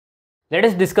Let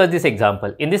us discuss this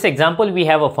example. In this example, we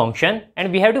have a function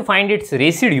and we have to find its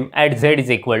residue at z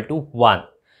is equal to 1.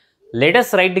 Let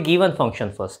us write the given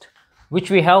function first,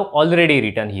 which we have already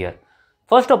written here.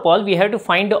 First of all, we have to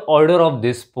find the order of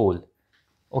this pole.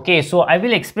 Okay, so I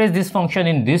will express this function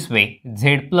in this way,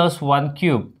 z plus 1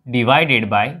 cube divided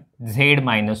by z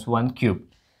minus 1 cube.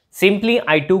 Simply,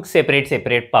 I took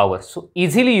separate powers. So,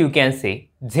 easily you can say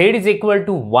z is equal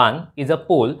to 1 is a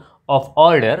pole of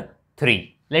order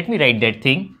 3. Let me write that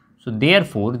thing. So,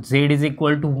 therefore, z is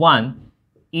equal to 1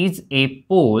 is a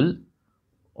pole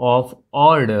of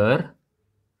order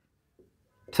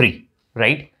 3,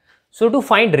 right? So, to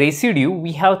find residue,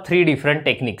 we have three different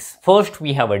techniques. First,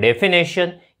 we have a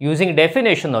definition. Using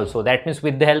definition also, that means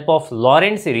with the help of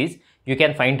Lorentz series, you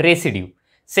can find residue.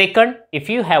 Second, if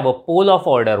you have a pole of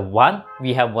order 1,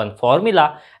 we have one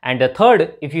formula. And the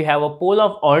third, if you have a pole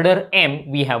of order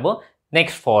m, we have a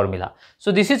next formula.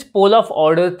 So, this is pole of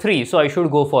order 3. So, I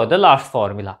should go for the last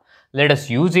formula. Let us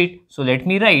use it. So, let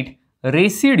me write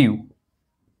residue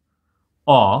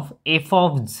of f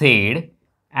of z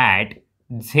at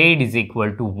z is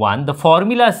equal to 1. The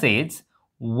formula says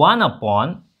 1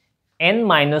 upon n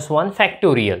minus 1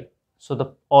 factorial. So,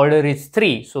 the order is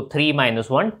 3. So, 3 minus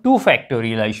 1, 2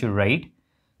 factorial I should write.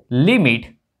 Limit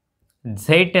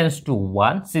z tends to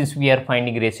 1. Since we are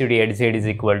finding residue at z is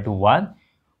equal to 1,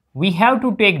 we have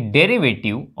to take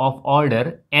derivative of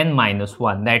order n minus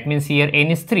 1. That means here n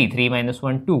is 3. 3 minus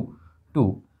 1, 2.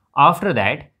 2. After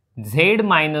that, z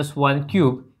minus 1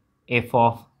 cube f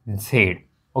of z.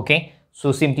 Okay.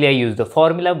 So, simply I use the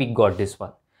formula, we got this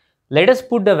one. Let us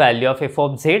put the value of f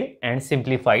of z and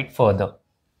simplify it further.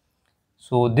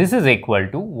 So, this is equal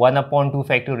to 1 upon 2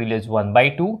 factorial is 1 by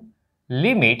 2.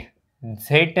 Limit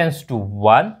z tends to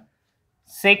 1.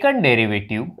 Second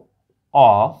derivative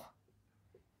of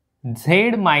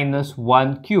z minus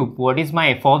 1 cube. What is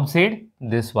my f of z?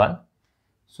 This one.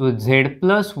 So, z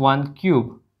plus 1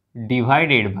 cube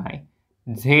divided by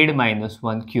z minus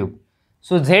 1 cube.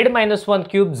 So, z minus 1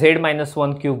 cube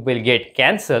will get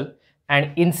cancelled,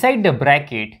 and inside the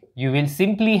bracket you will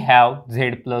simply have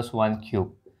z plus 1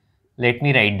 cube. Let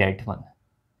me write that one.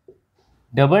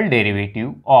 Double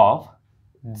derivative of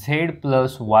z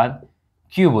plus 1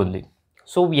 cube only.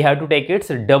 So, we have to take its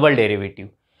double derivative.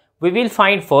 We will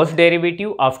find first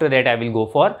derivative, after that I will go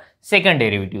for second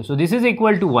derivative. So, this is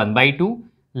equal to 1 by 2,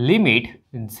 limit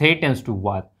z tends to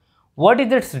 1. What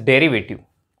is its derivative?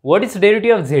 What is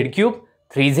derivative of z cube?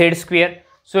 3z square.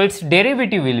 So, its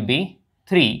derivative will be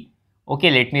 3. Okay,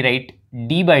 let me write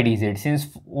d by dz.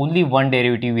 Since only one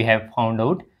derivative we have found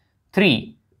out,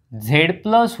 3 z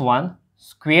plus 1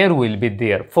 square will be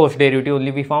there. First derivative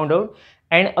only we found out,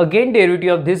 and again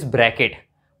derivative of this bracket.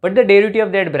 But the derivative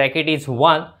of that bracket is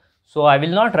 1. So, I will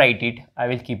not write it. I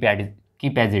will keep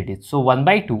as it is. So, 1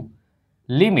 by 2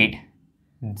 limit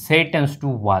z tends to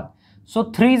 1. So,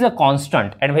 3 is a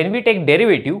constant, and when we take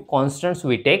derivative, constants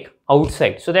we take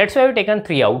outside. So, that's why I have taken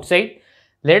 3 outside.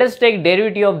 Let us take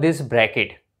derivative of this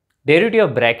bracket. Derivative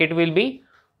of bracket will be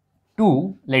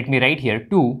 2, let me write here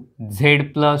 2 z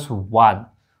plus 1.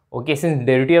 Okay, since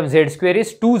derivative of z square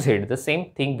is 2z, the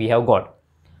same thing we have got.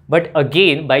 But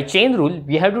again, by chain rule,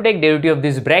 we have to take derivative of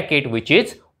this bracket, which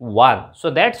is 1.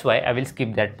 So, that's why I will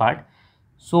skip that part.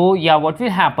 So, yeah, what will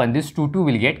happen? This 2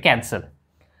 will get cancelled.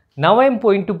 Now, I am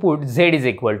going to put z is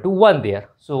equal to 1 there.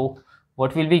 So,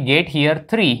 what will we get here?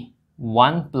 3,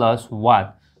 1 plus 1.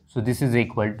 So, this is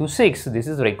equal to 6. This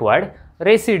is required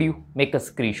residue. Make a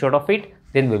screenshot of it.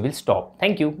 Then we will stop.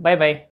 Thank you. Bye-bye.